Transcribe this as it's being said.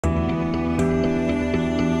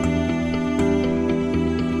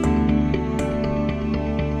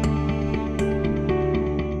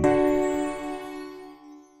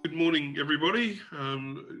good morning, everybody.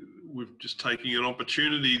 We've just taken an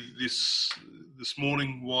opportunity this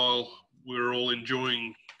morning while we're all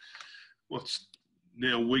enjoying what's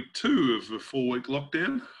now week 2 of a 4-week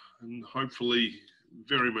lockdown, and hopefully,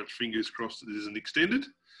 very much fingers crossed, it isn't extended.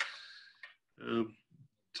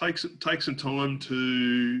 Take some time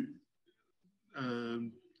to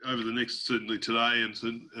over the next, certainly today and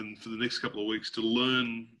for the next couple of weeks, to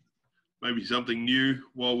learn maybe something new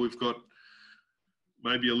while we've got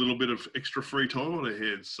maybe a little bit of extra free time on our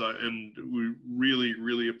hands. So, and we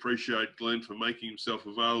really appreciate Glenn for making himself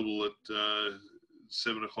available at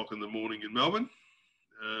 7 o'clock in the morning in Melbourne.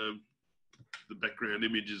 The background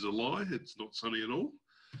image is a lie. It's not sunny at all.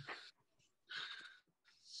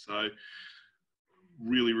 So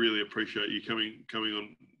really appreciate you coming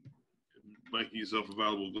on, making yourself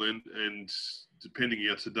available, Glenn. And depending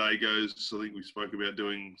how today goes, I think we spoke about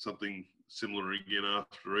doing something similar again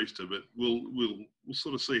after Easter, but we'll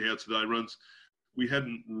sort of see how today runs. We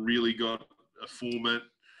hadn't really got a format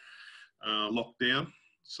locked down,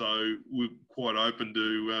 so we're quite open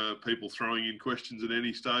to people throwing in questions at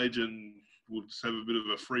any stage, and we'll just have a bit of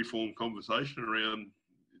a free-form conversation around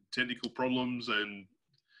technical problems and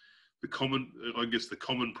the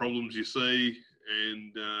common problems you see,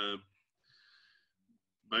 and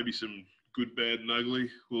maybe some good, bad, and ugly.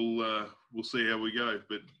 We'll see how we go,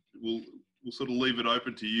 but we'll sort of leave it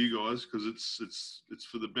open to you guys, because it's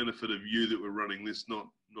for the benefit of you that we're running this, not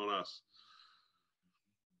us.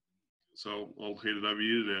 So I'll hand it over to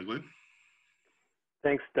you now, Glenn.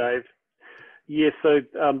 Thanks, Dave. Yes, so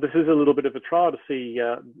this is a little bit of a trial to see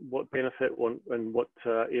what benefit and what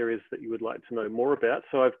areas that you would like to know more about.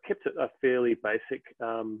 So I've kept it a fairly basic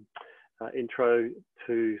intro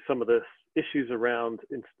to some of the issues around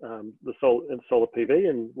the solar PV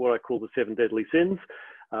and what I call the 7 deadly sins.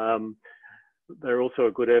 They're also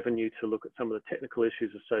a good avenue to look at some of the technical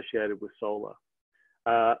issues associated with solar.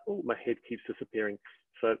 Oh, my head keeps disappearing.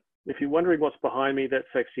 So if you're wondering what's behind me,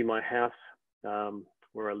 that's actually my house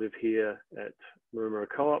where I live here at Marumara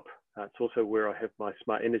Co-op. It's also where I have my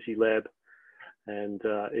smart energy lab, and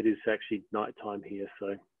it is actually nighttime here,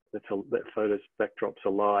 so that photo's backdrop's a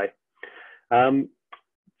lie.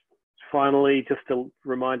 Finally, just to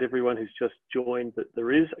remind everyone who's just joined that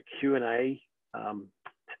there is a Q&A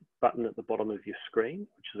button at the bottom of your screen,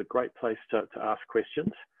 which is a great place to ask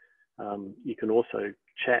questions. You can also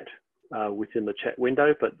chat within the chat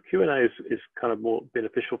window, but Q&A is kind of more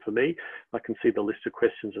beneficial for me. I can see the list of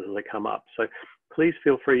questions as they come up. So please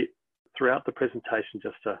feel free throughout the presentation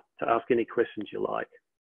just to ask any questions you like.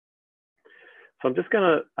 So I'm just going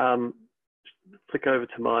to flick over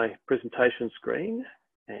to my presentation screen,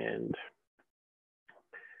 and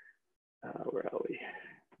where are we?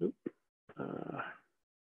 Oop.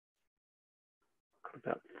 Got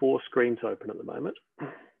about 4 screens open at the moment.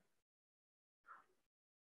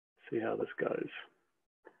 See how this goes.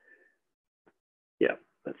 Yeah,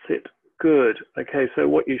 that's it. Good. Okay, so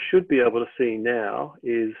what you should be able to see now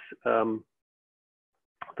is the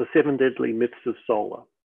 7 deadly myths of solar.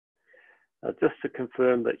 Just to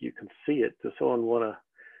confirm that you can see it, does someone want to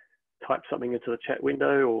type something into the chat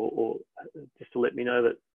window, or just to let me know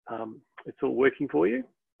that it's all working for you?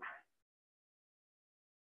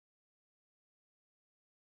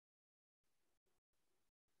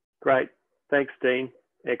 Great. Thanks, Dean.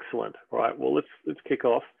 Excellent. All right, well, let's kick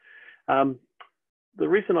off. The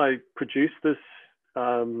reason I produced this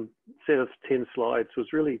set of 10 slides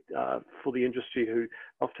was really for the industry, who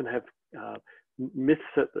often have myths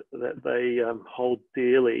that they hold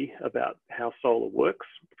dearly about how solar works,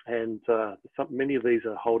 and many of these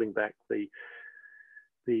are holding back the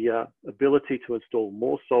ability to install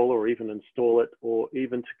more solar, or even install it, or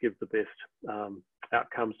even to give the best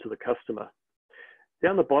outcomes to the customer.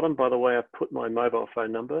 Down the bottom, by the way, I've put my mobile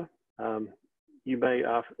phone number. You may,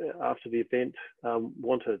 after the event,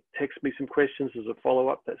 want to text me some questions as a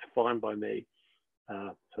follow-up. That's fine by me.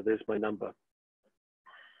 So there's my number.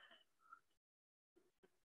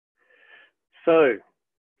 So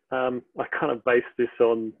I kind of based this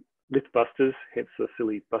on Mythbusters, hence the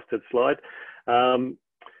silly busted slide.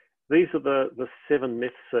 These are the 7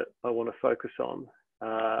 myths that I want to focus on.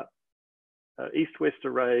 East-west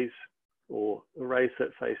arrays, or arrays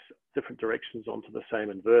that face different directions onto the same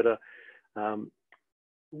inverter.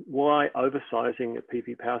 Why oversizing a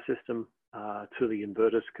PV power system to the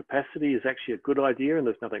inverter's capacity is actually a good idea, and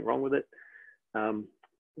there's nothing wrong with it.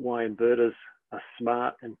 Why inverters are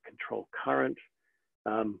smart and control current.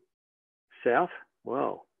 South,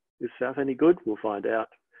 well, is south any good? We'll find out.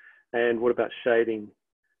 And what about shading,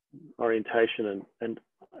 orientation,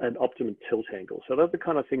 and optimum tilt angle? So those are the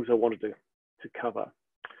kind of things I wanted to cover.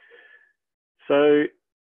 So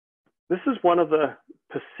This is one of the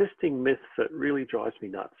persisting myths that really drives me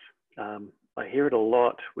nuts. I hear it a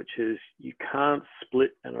lot, which is you can't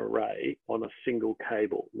split an array on a single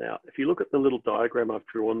cable. Now, if you look at the little diagram I've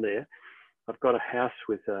drawn there, I've got a house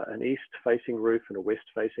with an east-facing roof and a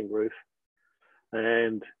west-facing roof,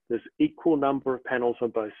 and there's equal number of panels on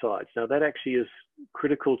both sides. Now, that actually is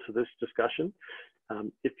critical to this discussion.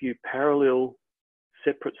 If you parallel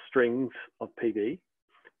separate strings of PV,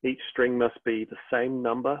 each string must be the same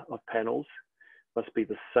number of panels, must be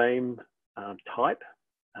the same type,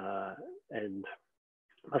 and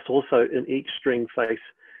must also in each string face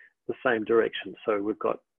the same direction. So we've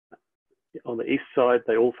got on the east side,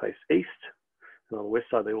 they all face east, and on the west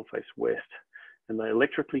side, they all face west, and they're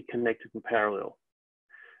electrically connected in parallel.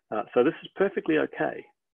 So this is perfectly okay.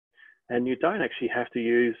 And you don't actually have to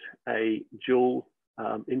use a dual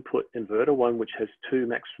input inverter, one which has two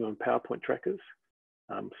maximum power point trackers,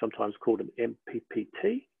 sometimes called an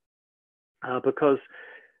MPPT, because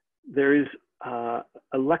there is a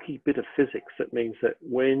lucky bit of physics that means that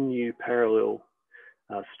when you parallel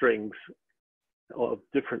strings of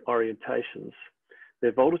different orientations,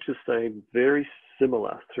 their voltages stay very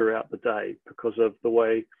similar throughout the day because of the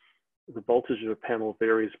way the voltage of a panel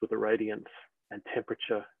varies with the radiance and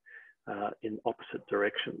temperature in opposite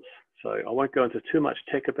directions. So I won't go into too much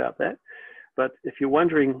tech about that, but if you're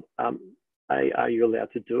wondering, are you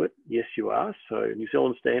allowed to do it? Yes, you are. So New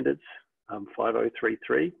Zealand standards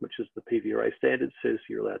 5033, which is the PV array standard, says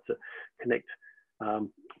you're allowed to connect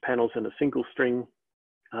panels in a single string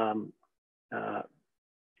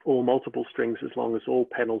or multiple strings as long as all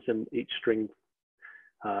panels in each string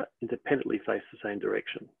independently face the same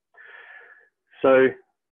direction. So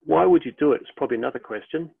why would you do it? It's probably another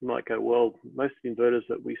question. You might go, well, most of the inverters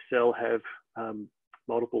that we sell have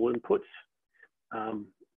multiple inputs.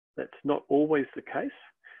 That's not always the case.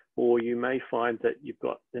 Or you may find that you've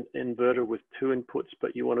got an inverter with two inputs,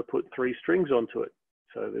 but you want to put three strings onto it.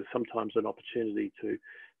 So there's sometimes an opportunity to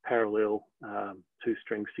parallel two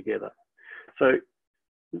strings together. So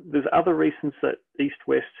there's other reasons that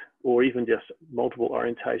east-west or even just multiple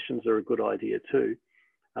orientations are a good idea too,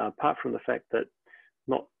 apart from the fact that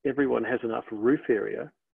not everyone has enough roof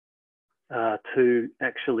area to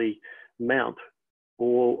actually mount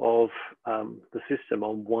all of the system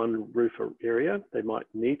on one roof area. They might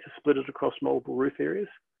need to split it across multiple roof areas.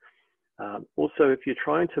 Also, if you're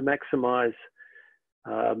trying to maximize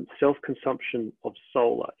self-consumption of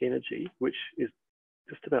solar energy, which is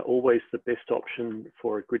just about always the best option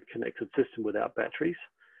for a grid-connected system without batteries,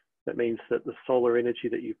 that means that the solar energy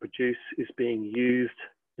that you produce is being used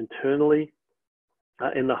internally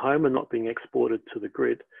in the home and not being exported to the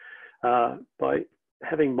grid. By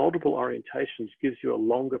having multiple orientations gives you a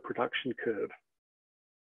longer production curve.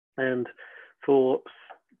 And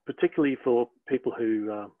particularly for people who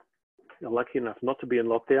are lucky enough not to be in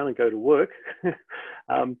lockdown and go to work,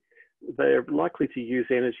 they're likely to use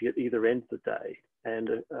energy at either end of the day. And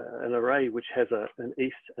an array which has an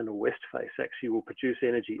east and a west face actually will produce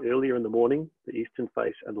energy earlier in the morning, the eastern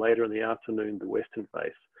face, and later in the afternoon, the western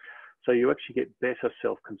face. So you actually get better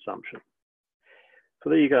self-consumption. So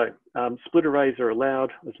there you go. Split arrays are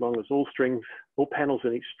allowed as long as all panels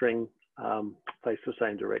in each string face the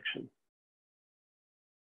same direction.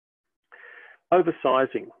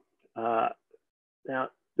 Oversizing. Now,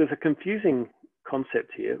 there's a confusing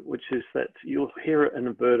concept here, which is that you'll hear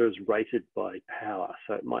an inverter is rated by power.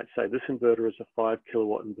 So it might say this inverter is a 5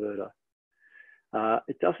 kilowatt inverter.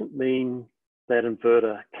 It doesn't mean that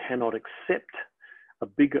inverter cannot accept a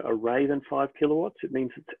bigger array than 5 kilowatts. It means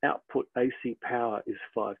its output AC power is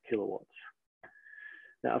 5 kilowatts.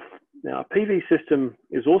 Now a PV system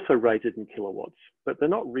is also rated in kilowatts, but they're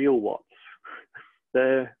not real watts.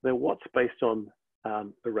 They're watts based on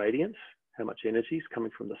irradiance, how much energy is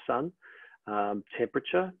coming from the sun,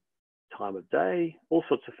 temperature, time of day, all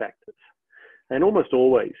sorts of factors. And almost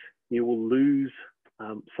always you will lose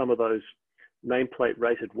some of those nameplate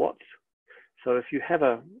rated watts. So if you have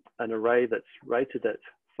an array that's rated at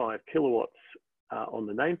 5 kilowatts on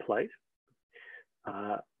the nameplate,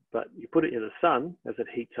 but you put it in the sun, as it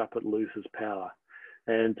heats up, it loses power.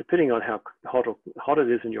 And depending on how hot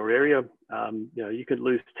it is in your area, you could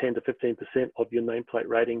lose 10 to 15% of your nameplate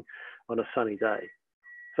rating on a sunny day.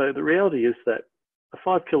 So the reality is that a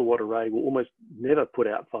 5 kilowatt array will almost never put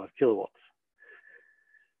out 5 kilowatts.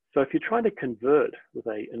 So if you're trying to convert with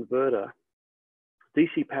an inverter,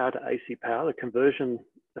 DC power to AC power, the conversion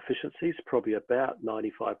efficiency is probably about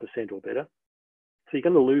 95% or better. So you're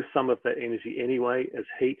going to lose some of that energy anyway as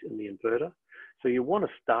heat in the inverter. So you want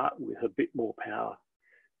to start with a bit more power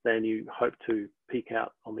than you hope to peak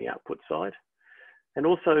out on the output side. And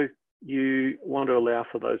also you want to allow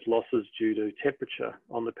for those losses due to temperature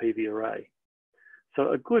on the PV array.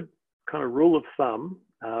 So a good kind of rule of thumb,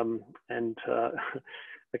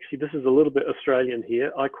 actually this is a little bit Australian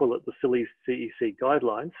here, I call it the silly CEC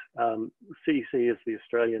guidelines. CEC is the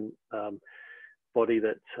Australian body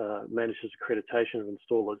that manages accreditation of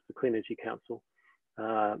installers, the Clean Energy Council.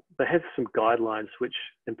 They have some guidelines which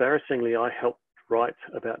embarrassingly I helped write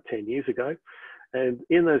about 10 years ago. And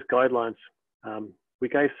in those guidelines, we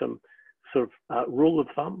gave some sort of rule of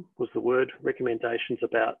thumb was the word, recommendations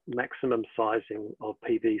about maximum sizing of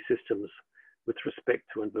PV systems with respect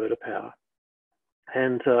to inverter power.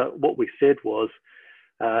 And what we said was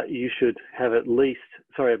you should have at least,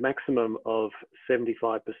 a maximum of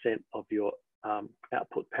 75% of your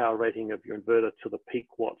output power rating of your inverter to the peak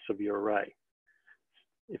watts of your array.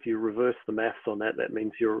 If you reverse the maths on that, that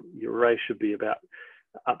means your array should be about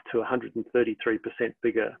up to 133%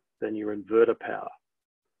 bigger than your inverter power.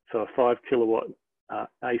 So a 5 kilowatt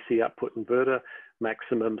AC output inverter,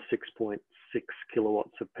 maximum 6.6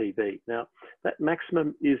 kilowatts of PV. Now, that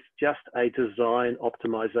maximum is just a design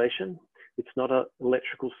optimization. It's not an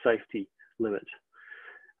electrical safety limit.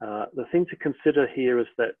 The thing to consider here is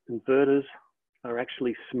that inverters are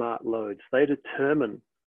actually smart loads. They determine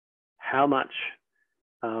how much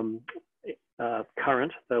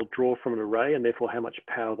current they'll draw from an array and therefore how much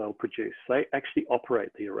power they'll produce. They actually operate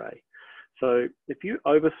the array. So if you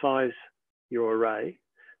oversize your array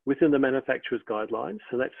within the manufacturer's guidelines,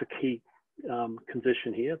 so that's a key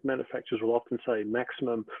condition here. Manufacturers will often say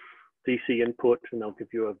maximum DC input and they'll give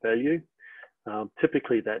you a value.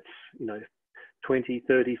 Typically that's 20,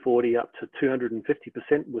 30, 40 up to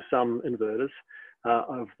 250% with some inverters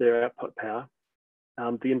of their output power.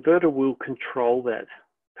 The inverter will control that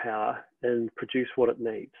power and produce what it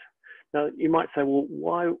needs. Now, you might say, well,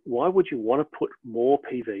 why would you want to put more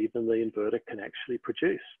PV than the inverter can actually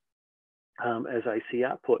produce as AC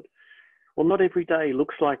output? Well, not every day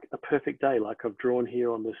looks like a perfect day, like I've drawn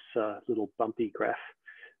here on this little bumpy graph.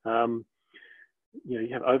 You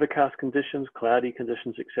have overcast conditions, cloudy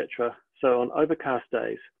conditions, etc. So on overcast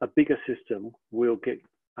days, a bigger system will get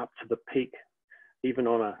up to the peak, even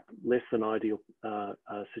on a less than ideal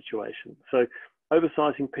situation. So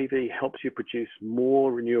oversizing PV helps you produce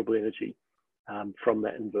more renewable energy from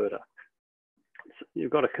that inverter. So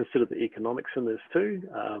you've got to consider the economics in this too.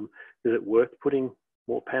 Is it worth putting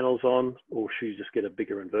more panels on, or should you just get a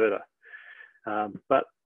bigger inverter? But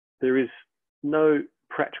there is no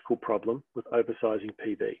practical problem with oversizing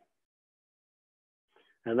PV.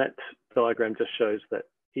 And that diagram just shows that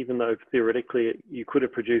even though theoretically you could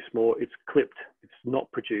have produced more, it's clipped, it's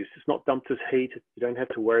not produced, it's not dumped as heat. You don't have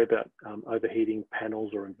to worry about overheating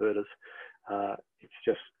panels or inverters. It's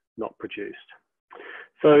just not produced.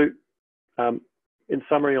 So in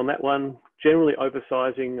summary on that one, generally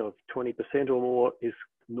oversizing of 20% or more is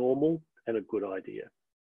normal and a good idea.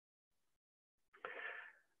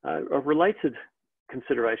 A related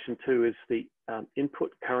consideration too is the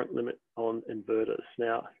input current limit on inverters.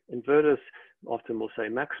 Now, inverters often will say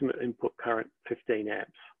maximum input current 15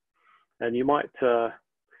 amps, and you might, or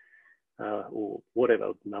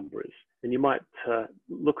whatever the number is, and you might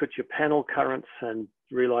look at your panel currents and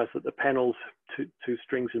realize that the panels, two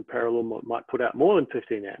strings in parallel, might put out more than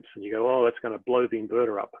 15 amps, and you go, oh, that's going to blow the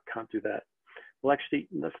inverter up, I can't do that. Well, actually,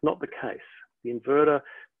 that's not the case. The inverter,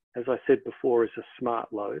 as I said before, is a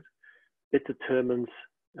smart load. It determines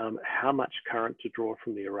how much current to draw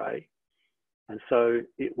from the array. And so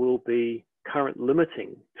it will be current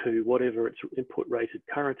limiting to whatever its input rated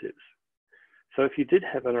current is. So if you did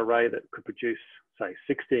have an array that could produce, say,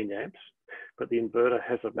 16 amps, but the inverter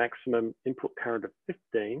has a maximum input current of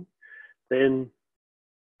 15, then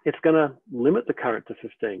it's going to limit the current to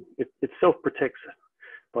 15. It self-protects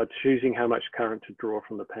by choosing how much current to draw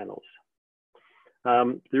from the panels.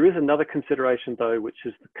 There is another consideration though, which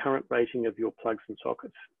is the current rating of your plugs and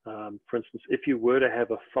sockets. For instance, if you were to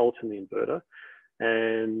have a fault in the inverter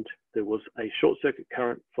and there was a short circuit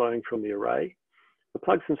current flowing from the array, the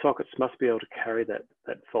plugs and sockets must be able to carry that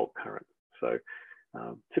fault current. So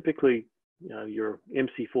typically, your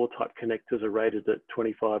MC4 type connectors are rated at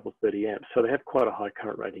 25 or 30 amps. So they have quite a high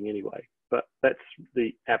current rating anyway, but that's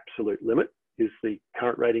the absolute limit, is the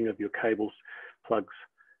current rating of your cables, plugs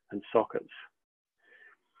and sockets.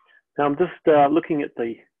 Now I'm just looking at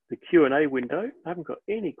the Q&A window. I haven't got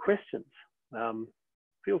any questions.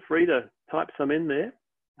 Feel free to type some in there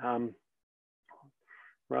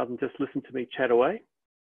rather than just listen to me chat away.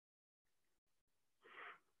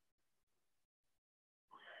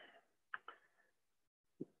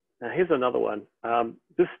 Now here's another one.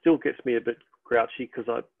 This still gets me a bit grouchy because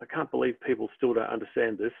I can't believe people still don't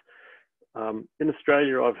understand this. In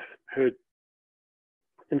Australia, I've heard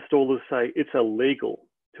installers say it's illegal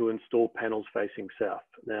to install panels facing south.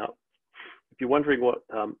 Now, if you're wondering what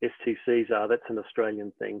STCs are, that's an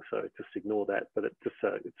Australian thing, so just ignore that, but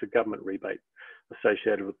it's a government rebate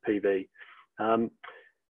associated with PV.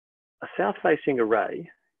 A south-facing array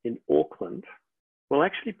in Auckland will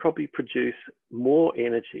actually probably produce more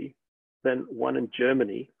energy than one in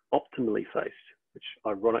Germany optimally faced, which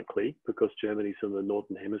ironically, because Germany's in the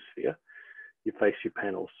Northern Hemisphere, you face your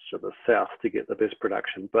panels to the south to get the best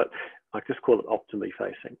production, but I just call it optimally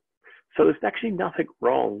facing. So there's actually nothing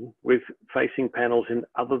wrong with facing panels in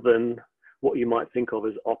other than what you might think of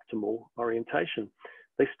as optimal orientation.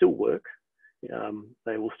 They still work,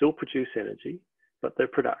 they will still produce energy, but their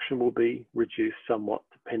production will be reduced somewhat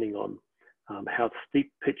depending on how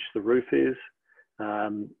steep pitch the roof is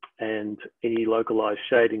and any localized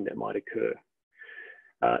shading that might occur.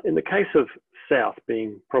 In the case of south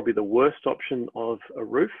being probably the worst option of a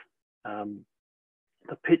roof,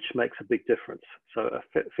 the pitch makes a big difference. So a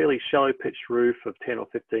fairly shallow pitched roof of 10 or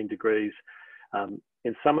 15 degrees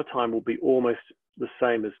in summertime will be almost the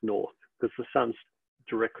same as north because the sun's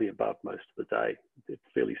directly above most of the day. It's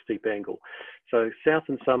a fairly steep angle. So south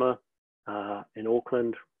in summer in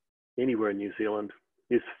Auckland, anywhere in New Zealand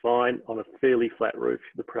is fine on a fairly flat roof.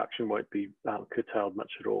 The production won't be curtailed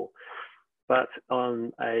much at all. But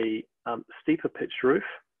on a steeper pitched roof,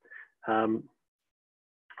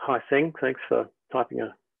 hi Seng, thanks for typing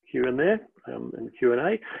a Q in there in the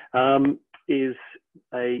Q&A, is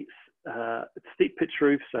a steep pitch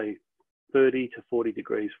roof, say 30 to 40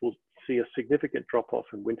 degrees, will see a significant drop off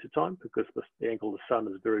in wintertime because the angle of the sun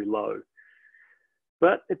is very low.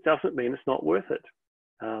 But it doesn't mean it's not worth it.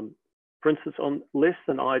 For instance, on less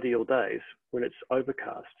than ideal days, when it's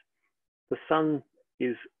overcast, the sun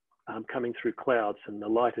is coming through clouds and the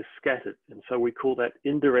light is scattered. And so we call that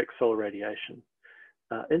indirect solar radiation.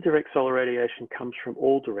 Indirect solar radiation comes from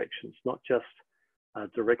all directions, not just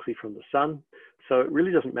directly from the sun. So it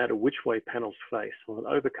really doesn't matter which way panels face. On an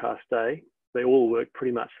overcast day, they all work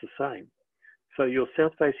pretty much the same. So your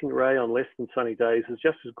south-facing array on less than sunny days is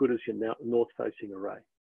just as good as your north-facing array.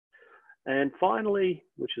 And finally,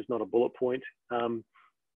 which is not a bullet point,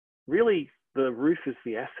 really the roof is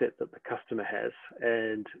the asset that the customer has,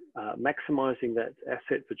 and maximizing that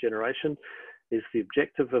asset for generation is the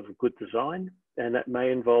objective of a good design, and that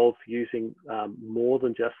may involve using more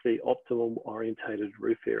than just the optimal orientated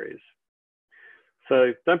roof areas.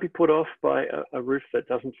 So don't be put off by a roof that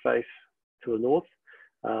doesn't face to the north.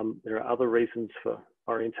 There are other reasons for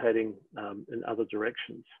orientating in other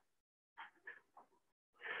directions.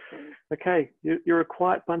 Okay, you're a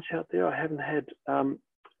quiet bunch out there. I haven't had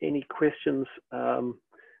any questions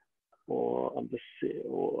or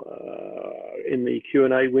in the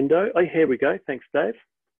Q&A window. Oh, here we go. Thanks, Dave.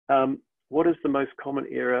 What is the most common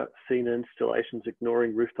error seen in installations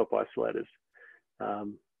ignoring rooftop isolators?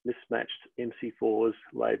 Mismatched MC4s,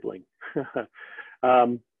 labeling.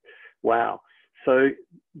 Wow. So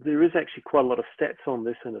there is actually quite a lot of stats on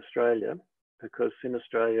this in Australia, because in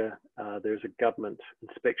Australia, there's a government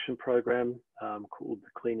inspection program called the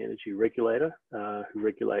Clean Energy Regulator, who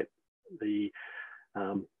regulate the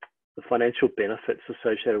financial benefits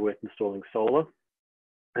associated with installing solar.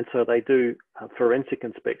 And so they do forensic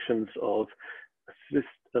inspections of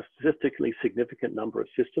a statistically significant number of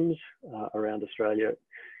systems around Australia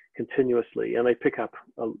continuously, and they pick up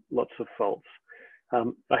lots of faults.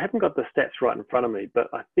 I haven't got the stats right in front of me, but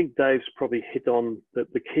I think Dave's probably hit on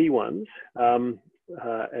the key ones, and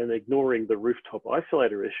ignoring the rooftop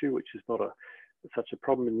isolator issue, which is not such a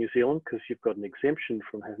problem in New Zealand because you've got an exemption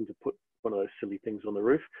from having to put one of those silly things on the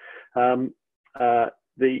roof.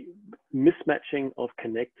 The mismatching of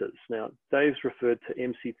connectors. Now, Dave's referred to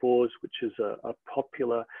MC4s, which is a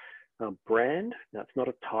popular brand. Now, it's not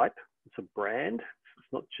a type, it's a brand.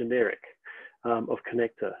 It's not generic of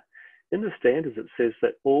connector. In the standards, it says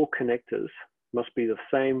that all connectors must be the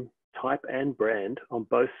same type and brand on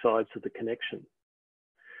both sides of the connection.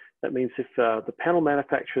 That means if the panel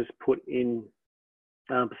manufacturers put in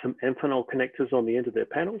some Amphenol connectors on the end of their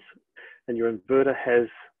panels, and your inverter has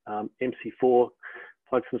MC4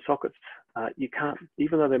 plugs and sockets, you can't,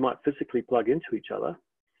 even though they might physically plug into each other,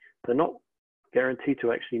 they're not guaranteed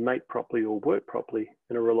to actually mate properly or work properly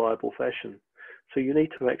in a reliable fashion. So you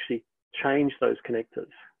need to actually change those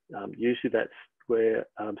connectors. Usually that's where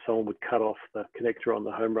someone would cut off the connector on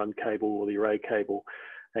the home run cable or the array cable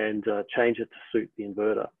and change it to suit the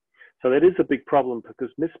inverter. So that is a big problem because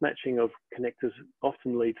mismatching of connectors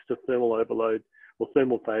often leads to thermal overload or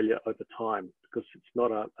thermal failure over time because it's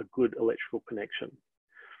not a good electrical connection.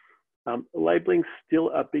 Labeling's still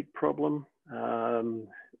a big problem.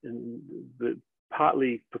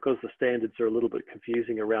 partly because the standards are a little bit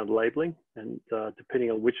confusing around labeling, and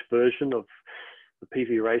depending on which version of the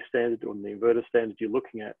PV array standard or the inverter standard you're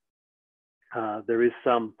looking at, there is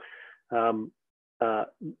some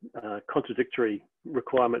contradictory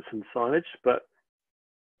requirements in signage. But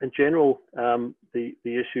in general, the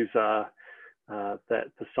issues are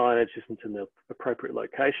that the signage isn't in the appropriate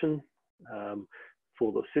location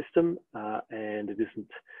for the system, and it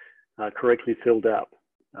isn't correctly filled out.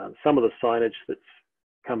 Some of the signage that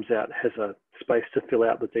comes out has a space to fill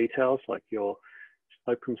out the details, like your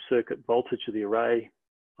open circuit voltage of the array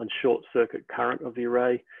and short circuit current of the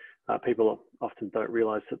array. People often don't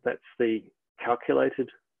realize that that's the calculated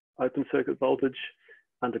open circuit voltage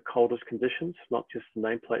under coldest conditions, not just the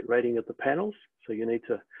nameplate rating of the panels. So you need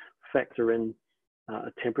to factor in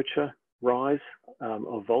a temperature rise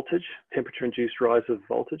of voltage, temperature induced rise of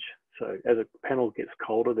voltage. So as a panel gets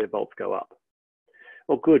colder, their volts go up.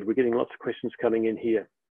 Well, good, we're getting lots of questions coming in here.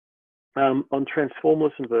 On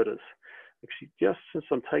transformerless inverters, actually, just since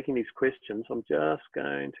I'm taking these questions, I'm just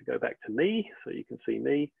going to go back to me so you can see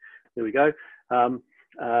me. There we go.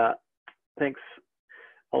 Thanks.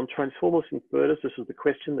 On transformerless inverters, this is the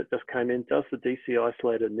question that just came in. Does the DC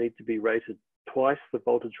isolator need to be rated twice the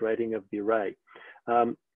voltage rating of the array?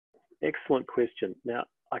 Excellent question. Now,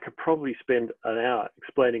 I could probably spend an hour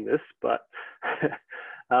explaining this, but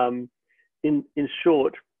in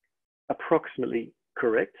short, approximately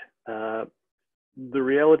correct. The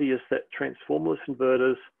reality is that transformerless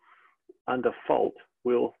inverters under fault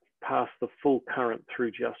will pass the full current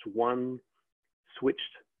through just one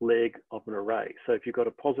switched leg of an array. So if you've got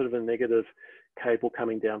a positive and negative cable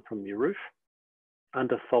coming down from your roof,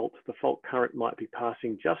 under fault, the fault current might be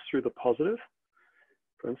passing just through the positive,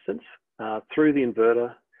 for instance, through the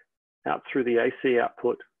inverter, out through the AC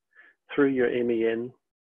output, through your MEN,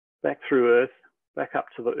 back through earth, back up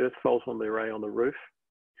to the earth fault on the array on the roof.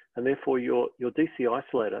 And therefore your DC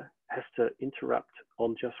isolator has to interrupt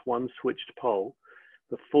on just one switched pole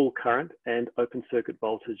the full current and open circuit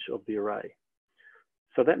voltage of the array.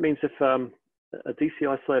 So that means if a DC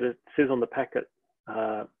isolator says on the packet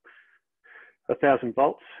 1,000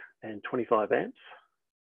 volts and 25 amps,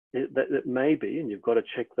 it may be, and you've got to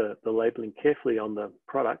check the labeling carefully on the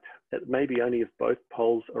product, it may be only if both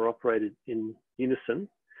poles are operated in unison,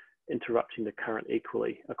 interrupting the current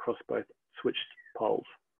equally across both switched poles.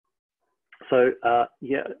 So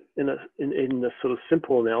yeah, in the sort of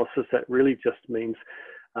simple analysis, that really just means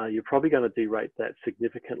you're probably going to derate that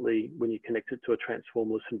significantly when you connect it to a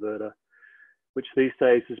transformerless inverter, which these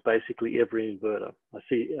days is basically every inverter. I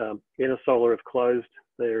see Enersolar have closed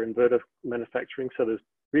their inverter manufacturing, so there's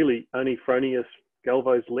really only Fronius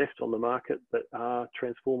Galvos left on the market that are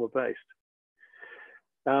transformer based.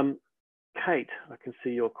 Kate, I can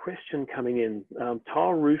see your question coming in.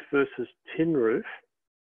 Tile roof versus tin roof.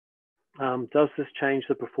 Does this change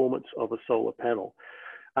the performance of a solar panel?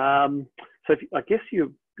 So I guess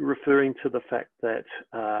you're referring to the fact that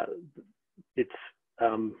it's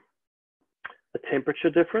a temperature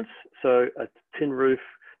difference. So a tin roof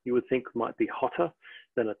you would think might be hotter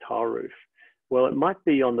than a tile roof. Well, it might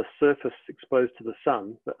be on the surface exposed to the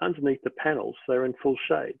sun, but underneath the panels, they're in full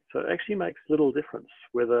shade. So it actually makes little difference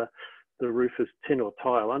whether the roof is tin or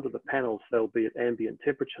tile. Under the panels, they'll be at ambient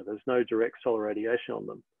temperature. There's no direct solar radiation on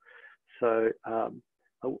them. So I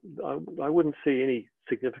wouldn't see any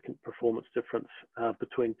significant performance difference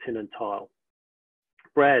between tin and tile.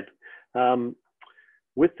 Brad,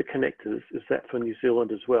 with the connectors, is that for New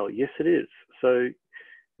Zealand as well? Yes, it is. So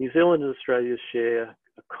New Zealand and Australia share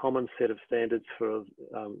a common set of standards for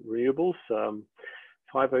renewables.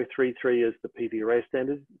 5033 is the PV array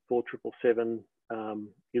standard, 4777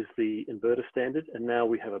 is the inverter standard, and now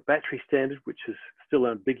we have a battery standard, which is still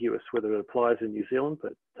ambiguous whether it applies in New Zealand,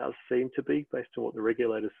 but does seem to be based on what the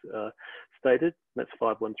regulators stated. That's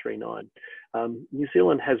 5139. New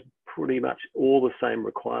Zealand has pretty much all the same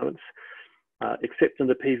requirements, except in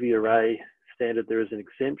the PV array standard, there is an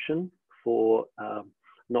exemption for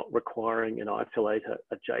not requiring an isolator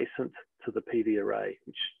adjacent to the PV array,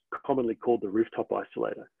 which is commonly called the rooftop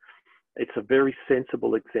isolator. It's a very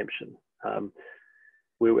sensible exemption.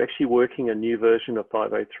 We're actually working a new version of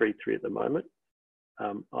 5033 at the moment.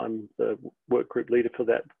 I'm the work group leader for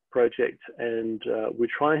that project, and we're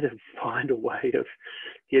trying to find a way of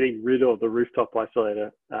getting rid of the rooftop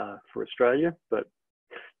isolator for Australia, but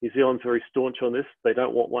New Zealand's very staunch on this. They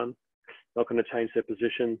don't want one, not going to change their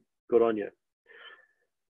position. Good on you.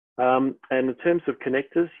 And in terms of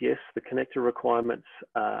connectors, yes, the connector requirements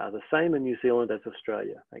are the same in New Zealand as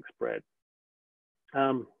Australia. Thanks, Brad.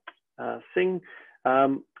 Singh,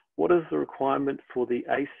 what is the requirement for the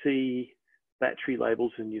AC battery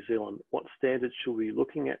labels in New Zealand? What standards should we be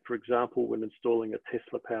looking at, for example, when installing a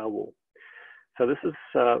Tesla Powerwall? So this is,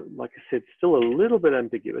 like I said, still a little bit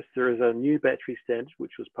ambiguous. There is a new battery standard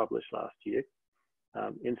which was published last year,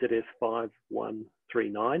 NZS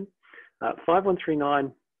 5139.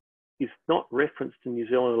 5139 is not referenced in New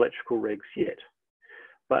Zealand electrical regs yet,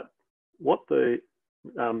 but what the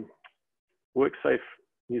WorkSafe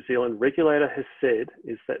New Zealand regulator has said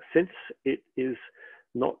is that since it is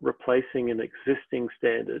not replacing an existing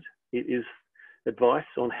standard, it is advice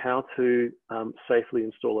on how to safely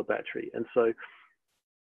install a battery. And so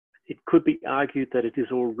it could be argued that it is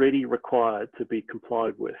already required to be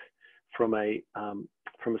complied with from a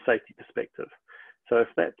safety perspective. So if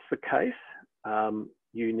that's the case,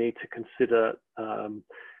 you need to consider,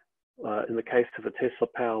 in the case of a Tesla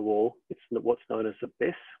Powerwall, it's what's known as a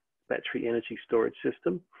BESS, battery energy storage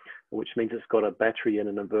system, which means it's got a battery and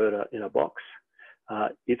an inverter in a box.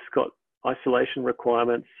 It's got isolation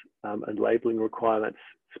requirements and labeling requirements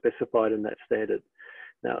specified in that standard.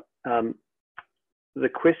 Now, the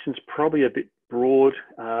question's probably a bit broad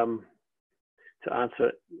to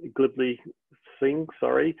answer glibly.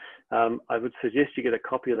 I would suggest you get a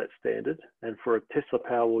copy of that standard, and for a Tesla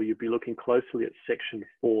Powerwall, you'd be looking closely at section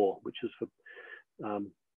 4, which is for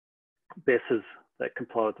BESSes that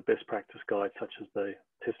comply with the best practice guide, such as the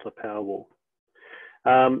Tesla Powerwall.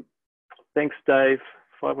 Thanks, Dave.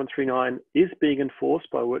 5139 is being enforced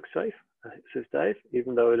by WorkSafe, says Dave,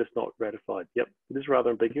 even though it is not ratified. Yep, it is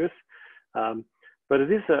rather ambiguous, but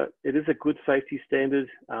it is a good safety standard.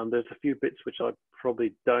 There's a few bits which I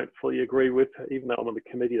probably don't fully agree with, even though I'm on the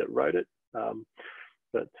committee that wrote it,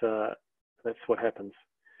 but that's what happens.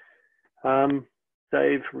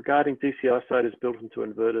 Dave, regarding DC isolators built into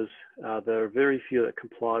inverters, there are very few that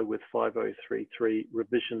comply with 5033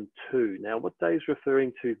 revision 2. Now, what Dave's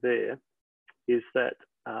referring to there is that,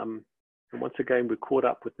 and once again, we're caught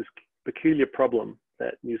up with this peculiar problem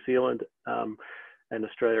that New Zealand and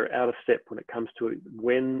Australia are out of step when it comes to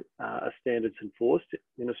when a standard's enforced.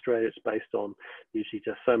 In Australia, it's based on usually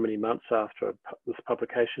just so many months after this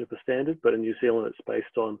publication of the standard, but in New Zealand, it's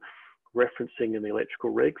based on referencing in the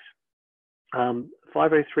electrical regs.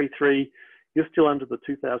 5033, you're still under the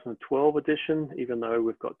 2012 edition, even though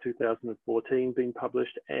we've got 2014 being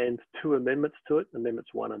published and 2 amendments to it,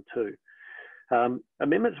 amendments 1 and 2.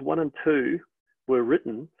 Amendments 1 and 2 were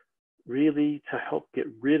written really to help get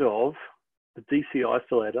rid of the DC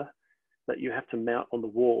isolator that you have to mount on the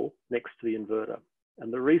wall next to the inverter.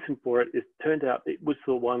 And the reason for it is, it turned out it was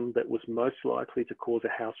the one that was most likely to cause a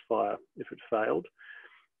house fire if it failed.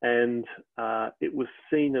 And it was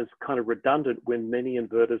seen as kind of redundant when many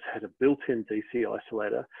inverters had a built-in DC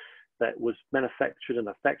isolator that was manufactured in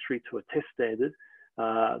a factory to a test standard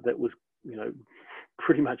that was, you know,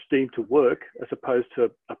 pretty much deemed to work, as opposed to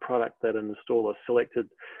a product that an installer selected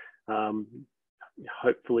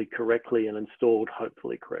hopefully correctly and installed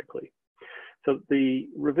hopefully correctly. So the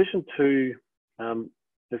revision 2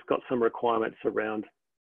 has got some requirements around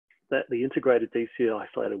that the integrated DC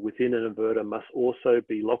isolator within an inverter must also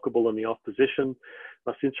be lockable in the off position,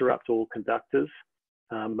 must interrupt all conductors,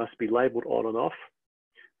 must be labeled on and off,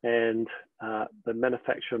 and the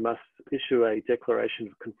manufacturer must issue a declaration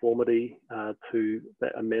of conformity to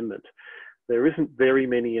that amendment. There isn't very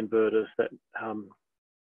many inverters that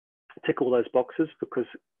tick all those boxes, because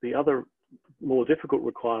the other more difficult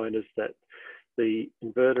requirement is that the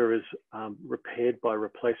inverter is repaired by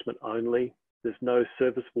replacement only. There's no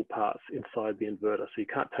serviceable parts inside the inverter, so you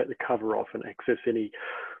can't take the cover off and access any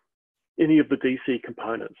of the DC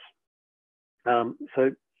components.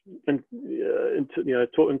 So, and in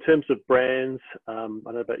terms of brands, I don't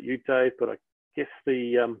know about you, Dave, but I guess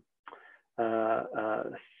the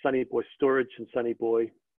Sunny Boy Storage and Sunny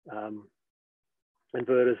Boy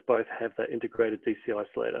inverters both have that integrated DC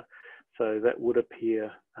isolator. So that would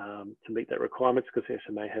appear to meet that requirements, because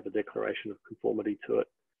SMA have a declaration of conformity to it.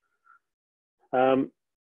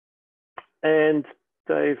 And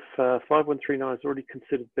Dave, 5139 is already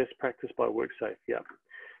considered best practice by WorkSafe. Yeah.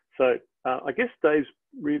 So I guess Dave's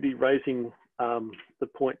really raising the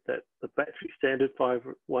point that the battery standard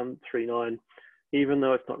 5139, even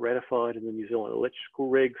though it's not ratified in the New Zealand electrical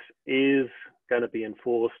regs, is going to be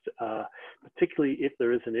enforced, particularly if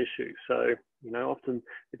there is an issue. So, you know, often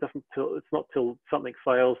it's not till something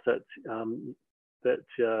fails that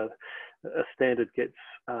a standard gets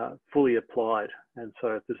fully applied. And so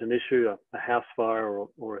if there's an issue, a house fire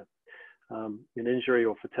or an injury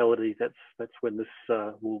or fatality, that's when this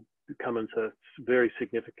will come into very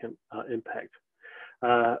significant impact.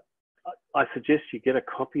 I suggest you get a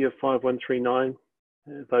copy of 5139.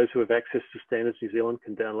 Those who have access to Standards New Zealand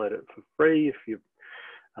can download it for free. If you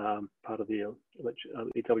part of the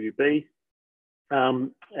EWB,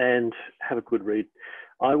 and have a good read.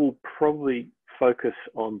 I will probably focus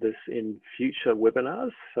on this in future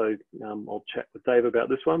webinars, so I'll chat with Dave about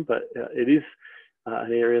this one, but it is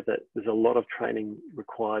an area that there's a lot of training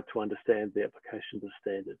required to understand the application of the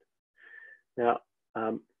standard. Now,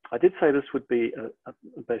 I did say this would be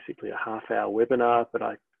basically a half-hour webinar, but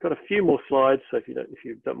I got a few more slides, so if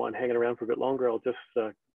you don't mind hanging around for a bit longer, I'll just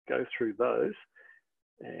go through those.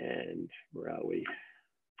 And where are we?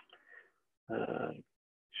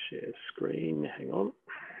 Share screen, hang on.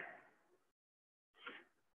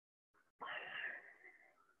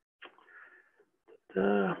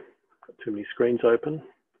 Got too many screens open.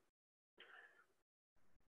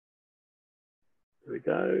 There we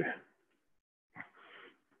go.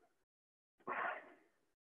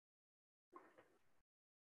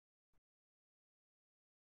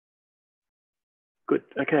 Good.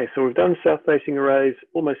 Okay, so we've done south-facing arrays,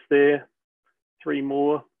 almost there. 3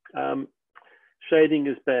 more. Shading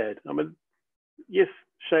is bad. I mean, yes,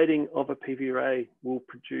 shading of a PV array will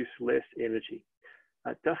produce less energy.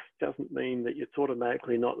 It just doesn't mean that it's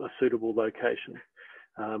automatically not a suitable location.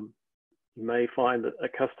 You may find that a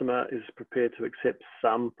customer is prepared to accept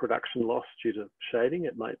some production loss due to shading.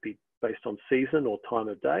 It might be based on season or time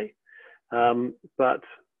of day, but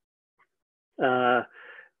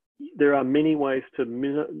there are many ways to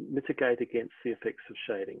mitigate against the effects of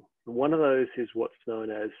shading. And one of those is what's known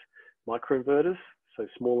as microinverters, so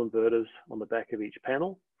small inverters on the back of each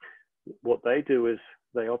panel. What they do is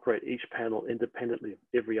they operate each panel independently of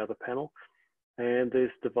every other panel. And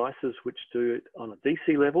there's devices which do it on a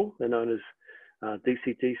DC level. They're known as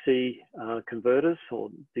DC-DC converters or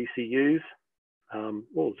DCUs.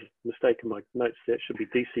 Well, there's a mistake in my notes there. It should be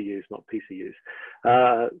DCUs, not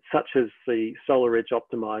PCUs. Such as the SolarEdge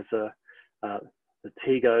Optimizer, the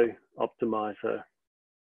Tego Optimizer.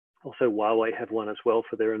 Also, Huawei have one as well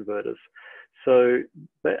for their inverters. So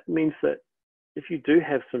that means that if you do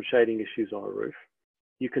have some shading issues on a roof,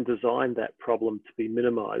 you can design that problem to be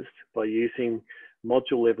minimized by using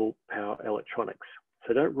module level power electronics.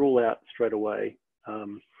 So don't rule out straight away a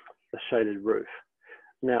shaded roof.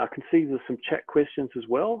 Now I can see there's some chat questions as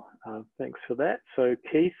well. Thanks for that. So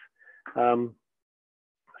Keith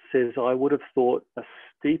says, I would have thought a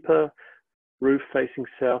steeper roof facing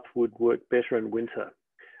south would work better in winter.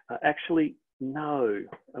 Actually, no.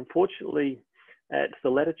 Unfortunately, at the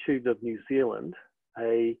latitude of New Zealand,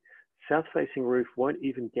 a south-facing roof won't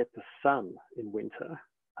even get the sun in winter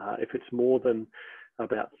if it's more than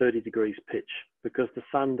about 30 degrees pitch, because the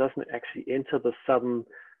sun doesn't actually enter the southern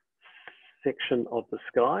section of the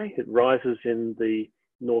sky. It rises in the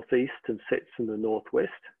northeast and sets in the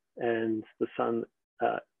northwest, and the sun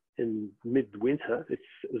in midwinter, its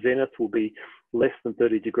zenith will be less than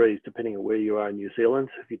 30 degrees, depending on where you are in New Zealand.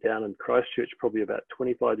 If you're down in Christchurch, probably about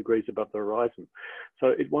 25 degrees above the horizon. So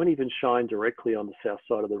it won't even shine directly on the south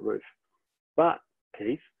side of the roof. But,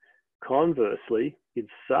 Keith, conversely, in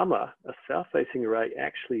summer, a south-facing array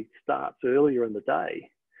actually starts earlier in the day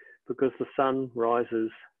because the sun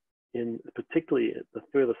rises in, particularly the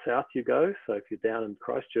further south you go. So if you're down in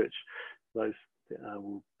Christchurch, those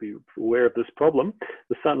will be aware of this problem.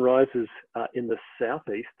 The sun rises in the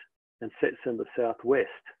southeast and sets in the southwest.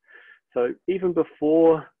 So even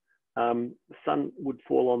before the sun would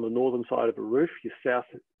fall on the northern side of a roof, your south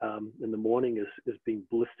in the morning is being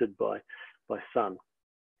blistered by sun.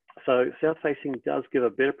 So south facing does give a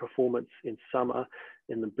better performance in summer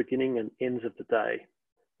in the beginning and ends of the day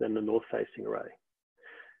than the north facing array.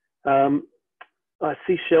 I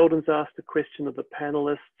see Sheldon's asked a question of the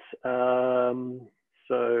panelists.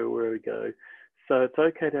 So where we go. So it's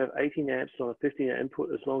okay to have 18 amps on a 15 amp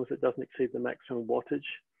input as long as it doesn't exceed the maximum wattage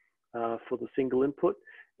for the single input.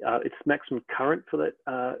 It's maximum current for that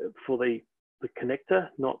for the connector,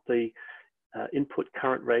 not the input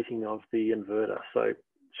current rating of the inverter. So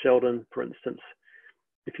Sheldon, for instance,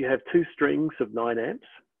 if you have 2 strings of 9 amps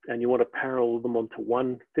and you want to parallel them onto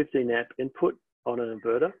one 15 amp input on an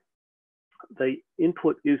inverter, the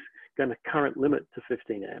input is going to current limit to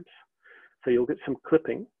 15 amps. So you'll get some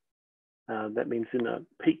clipping. That means in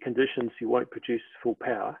peak conditions, you won't produce full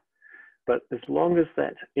power. But as long as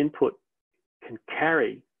that input can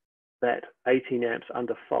carry that 18 amps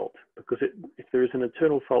under fault, because if there is an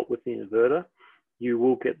internal fault with the inverter, you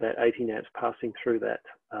will get that 18 amps passing through that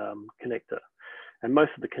connector. And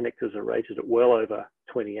most of the connectors are rated at well over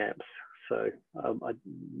 20 amps. So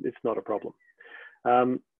it's not a problem.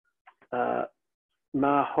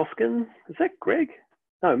 Mar Hoskin, is that Greg?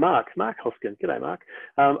 No, Mark Hoskin. G'day, Mark.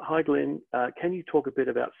 Hi, Glenn. Can you talk a bit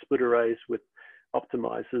about split arrays with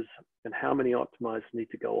optimizers and how many optimizers need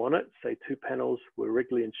to go on it. Say 2 panels were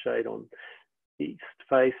regularly in shade on east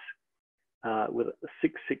face with a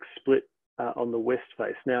 6-6 split on the west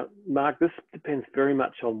face. Now, Mark, this depends very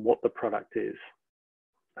much on what the product is.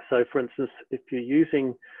 So for instance, if you're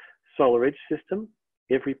using SolarEdge system,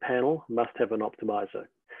 every panel must have an optimizer.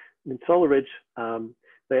 In SolarEdge,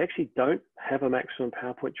 they actually don't have a maximum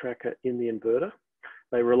power point tracker in the inverter.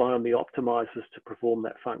 They rely on the optimizers to perform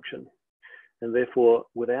that function. And therefore,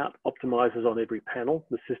 without optimizers on every panel,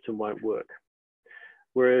 the system won't work.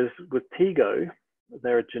 Whereas with Tego,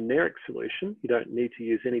 they're a generic solution. You don't need to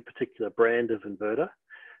use any particular brand of inverter.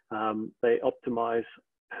 They optimize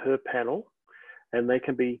per panel, and they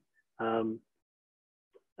can be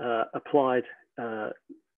applied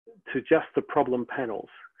to just the problem panels.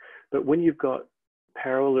 But when you've got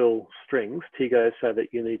parallel strings, Tego say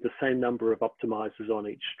that you need the same number of optimizers on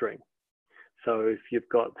each string. So if you've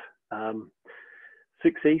got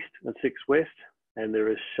 6 east and 6 west, and there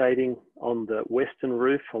is shading on the western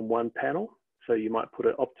roof on one panel, so you might put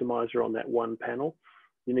an optimizer on that one panel,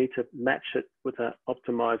 you need to match it with an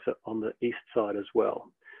optimizer on the east side as well.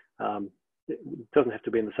 It doesn't have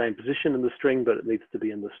to be in the same position in the string, but it needs to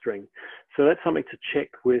be in the string. So that's something to check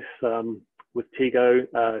with Tego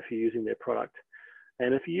if you're using their product.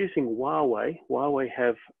 And if you're using Huawei, Huawei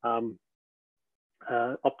have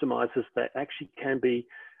optimizers that actually can be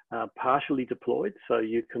partially deployed. So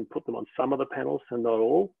you can put them on some of the panels and not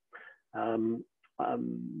all.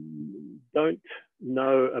 Don't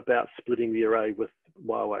know about splitting the array with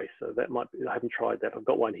Huawei. So that might be, I haven't tried that. I've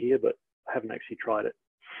got one here, but I haven't actually tried it.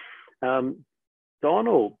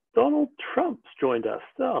 Donald Trump's joined us.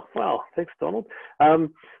 Oh, wow, thanks, Donald.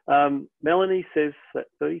 Melanie says that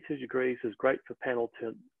 32 degrees is great for panel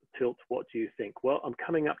tilt. What do you think? Well, I'm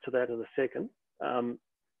coming up to that in a second,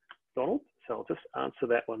 Donald, so I'll just answer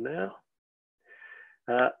that one now.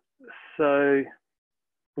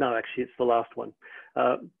 No, actually, it's the last one.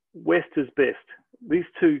 West is best. These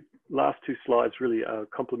last two slides really are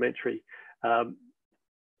complementary. You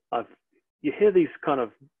hear these kind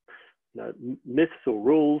of myths or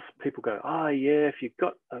rules. People go, yeah, if you've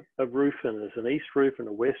got a roof and there's an east roof and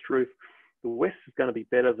a west roof, the west is going to be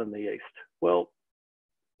better than the east. Well,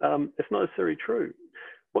 it's not necessarily true.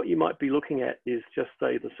 What you might be looking at is just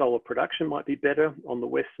say the solar production might be better on the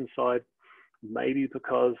western side, maybe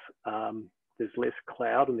because there's less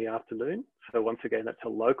cloud in the afternoon. So once again, that's a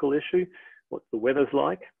local issue. What the weather's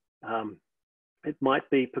like. It might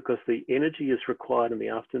be because the energy is required in the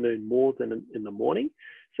afternoon more than in the morning.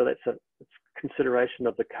 So that's a consideration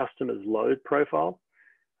of the customer's load profile.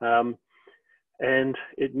 And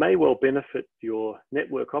it may well benefit your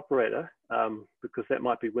network operator because that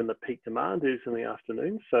might be when the peak demand is in the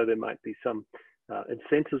afternoon. So there might be some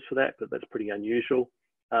incentives for that, but that's pretty unusual.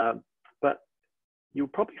 But you'll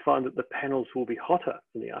probably find that the panels will be hotter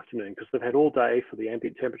in the afternoon because they've had all day for the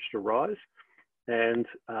ambient temperature to rise. And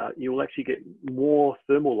you will actually get more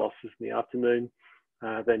thermal losses in the afternoon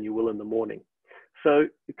than you will in the morning. So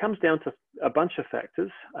it comes down to a bunch of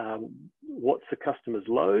factors. What's the customer's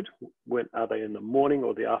load? When are they in the morning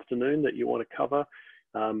or the afternoon that you want to cover?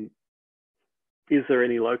 Is there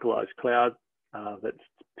any localized cloud that's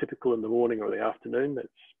typical in the morning or the afternoon? That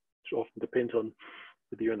often depends on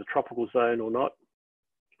whether you're in the tropical zone or not.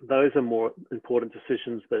 Those are more important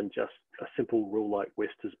decisions than just a simple rule like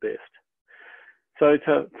West is best. So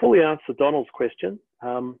to fully answer Donald's question,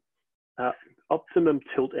 optimum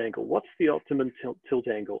tilt angle. What's the optimum tilt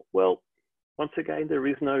angle? Well, once again, there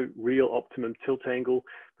is no real optimum tilt angle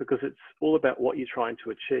because it's all about what you're trying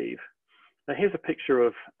to achieve. Now here's a picture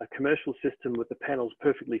of a commercial system with the panels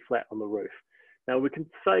perfectly flat on the roof. Now we can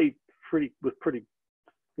say with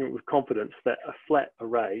confidence that a flat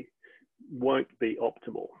array won't be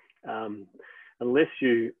optimal unless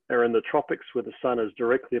you are in the tropics where the sun is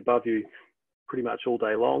directly above you pretty much all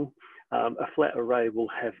day long. A flat array will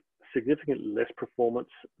have significantly less performance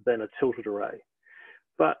than a tilted array.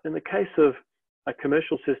 But in the case of a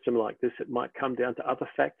commercial system like this, it might come down to other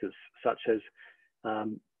factors such as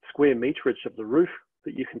square meterage of the roof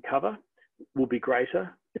that you can cover will be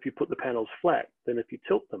greater if you put the panels flat than if you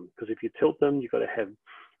tilt them. Because if you tilt them, you've got to have,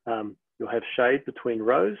 you'll have shade between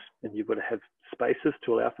rows and you've got to have spaces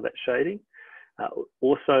to allow for that shading.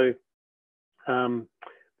 Also, the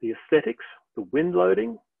aesthetics, the wind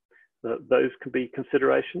loading, those can be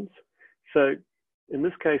considerations. So in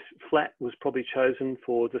this case, flat was probably chosen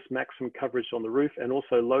for just maximum coverage on the roof and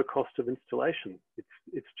also low cost of installation.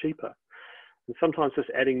 It's cheaper. And sometimes just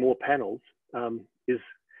adding more panels is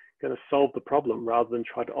going to solve the problem rather than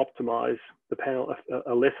try to optimize the panel,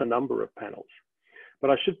 a lesser number of panels. But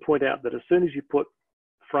I should point out that as soon as you put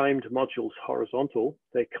framed modules horizontal,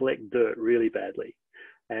 they collect dirt really badly.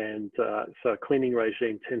 And so a cleaning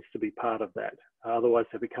regime tends to be part of that. Otherwise,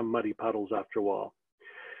 they become muddy puddles after a while.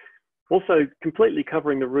 Also, completely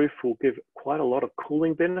covering the roof will give quite a lot of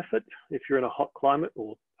cooling benefit if you're in a hot climate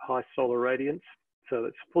or high solar radiance. So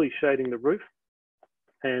it's fully shading the roof,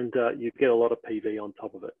 and you get a lot of PV on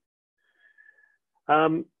top of it.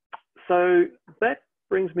 So that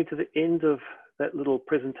brings me to the end of that little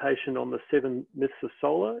presentation on the 7 myths of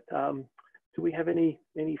solar. Do we have any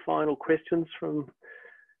final questions from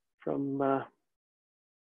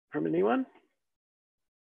anyone?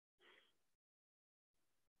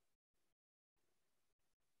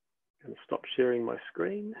 I'm going to stop sharing my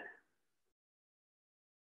screen.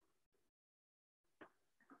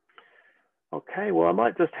 Okay, well, I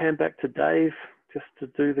might just hand back to Dave just to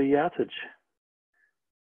do the outage.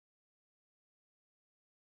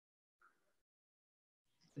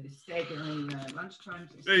 So staggering lunchtime.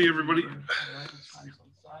 Hey everybody!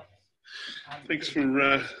 Thanks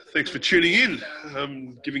for tuning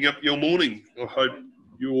in, giving up your morning. I hope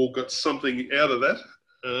you all got something out of that.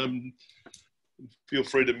 Feel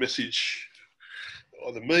free to message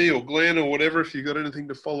either me or Glenn or whatever if you've got anything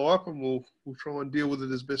to follow up, and we'll try and deal with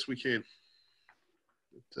it as best we can.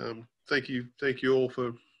 But, thank you all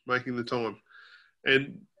for making the time,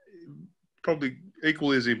 and probably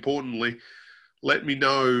equally as importantly, let me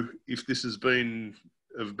know if this has been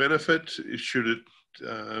of benefit. Should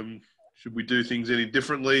we do things any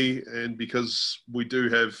differently? And because we do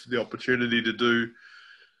have the opportunity to do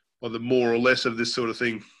either more or less of this sort of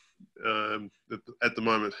thing at the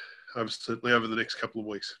moment, certainly over the next couple of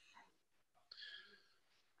weeks.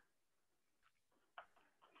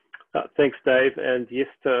 Thanks, Dave. And yes,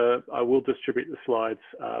 I will distribute the slides.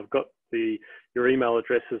 I've got your email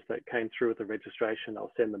addresses that came through with the registration.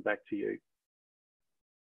 I'll send them back to you.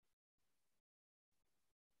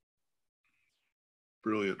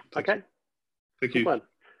 Brilliant. Okay. Thank you. Good one.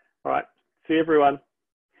 All right. See everyone.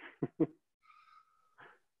 See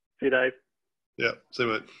you, Dave. Yeah. See you,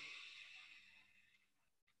 mate.